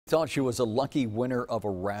Thought she was a lucky winner of a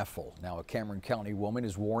raffle. Now a Cameron County woman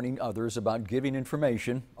is warning others about giving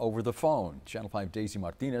information over the phone. Channel 5 Daisy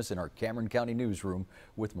Martinez in our Cameron County newsroom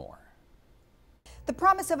with more. The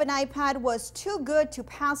promise of an iPad was too good to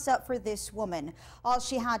pass up for this woman. All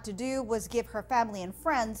she had to do was give her family and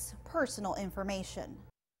friends personal information.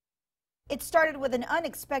 It started with an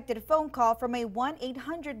unexpected phone call from a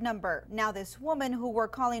 1-800 number. Now this woman who we're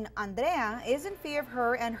calling Andrea is in fear of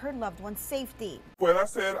her and her loved one's safety. Puede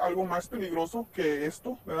ser algo más peligroso que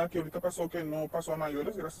esto, ¿verdad? Que ahorita pasó, que no pasó a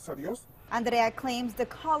mayores, gracias a Dios. Andrea claims the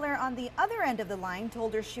caller on the other end of the line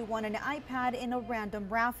told her she won an iPad in a random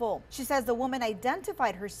raffle. She says the woman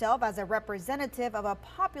identified herself as a representative of a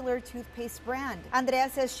popular toothpaste brand. Andrea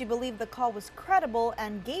says she believed the call was credible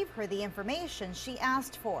and gave her the information she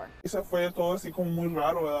asked for. Eso fue todo así como muy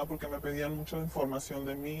raro, ¿verdad? Porque me pedían mucha información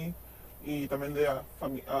de mí y también de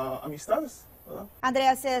amistades.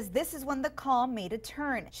 Andrea says this is when the call made a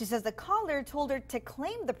turn. She says the caller told her to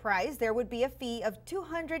claim the prize there would be a fee of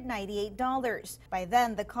 $298. By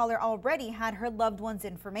then, the caller already had her loved one's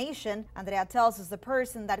information. Andrea tells us the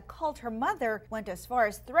person that called her mother went as far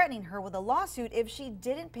as threatening her with a lawsuit if she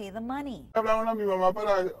didn't pay the money. Hablaron a mi mamá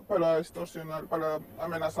para extorsionar, para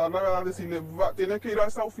amenazarla, ¿verdad? Decirle, tiene que ir a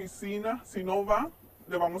esa oficina, si no va,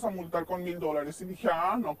 le vamos a multar con $1000. Y dije,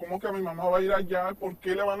 no, ¿cómo que mi mamá va a ir allá? ¿Por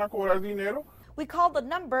qué le van a cobrar dinero? We called the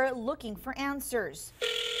number looking for answers.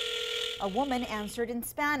 A woman answered in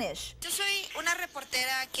Spanish. Yo soy una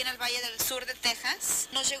reportera aquí en el Valle del Sur de Texas.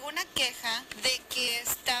 Nos llegó una queja de que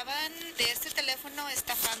estaban de este teléfono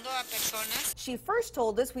estafando a personas. She first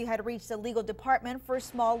told us we had reached the legal department for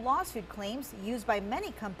small lawsuit claims used by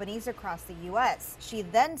many companies across the U.S. She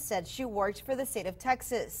then said she worked for the state of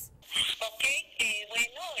Texas.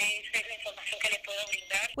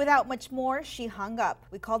 Without much more, she hung up.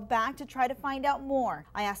 We called back to try to find out more.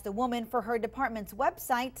 I asked the woman for her department's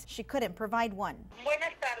website. She couldn't provide one.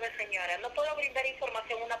 Buenas tardes, señora. No puedo brindar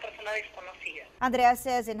información a una persona desconocida. Andrea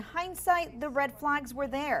says in hindsight, the red flags were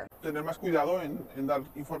there. Tener más cuidado en dar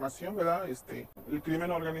información, ¿verdad? El crimen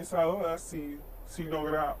organizado, ¿verdad? Si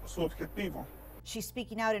logra su objetivo. She's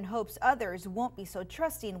speaking out in hopes others won't be so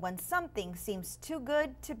trusting when something seems too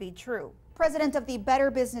good to be true. President of the Better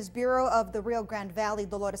Business Bureau of the Rio Grande Valley,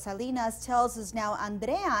 Dolores Salinas, tells us now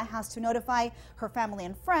Andrea has to notify her family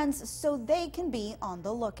and friends so they can be on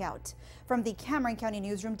the lookout. From the Cameron County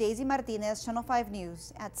Newsroom, Daisy Martinez, Channel 5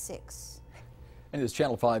 News at 6. And this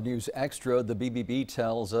Channel 5 News Extra, the BBB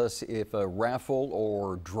tells us if a raffle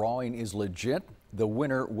or drawing is legit, the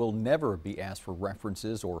winner will never be asked for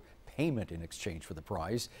references or payment in exchange for the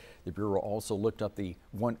prize. The Bureau also looked up the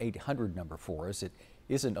 1-800 number for us. It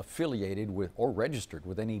isn't affiliated with or registered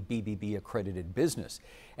with any BBB accredited business.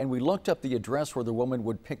 And we looked up the address where the woman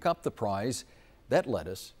would pick up the prize. That led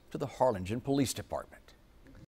us to the Harlingen Police Department.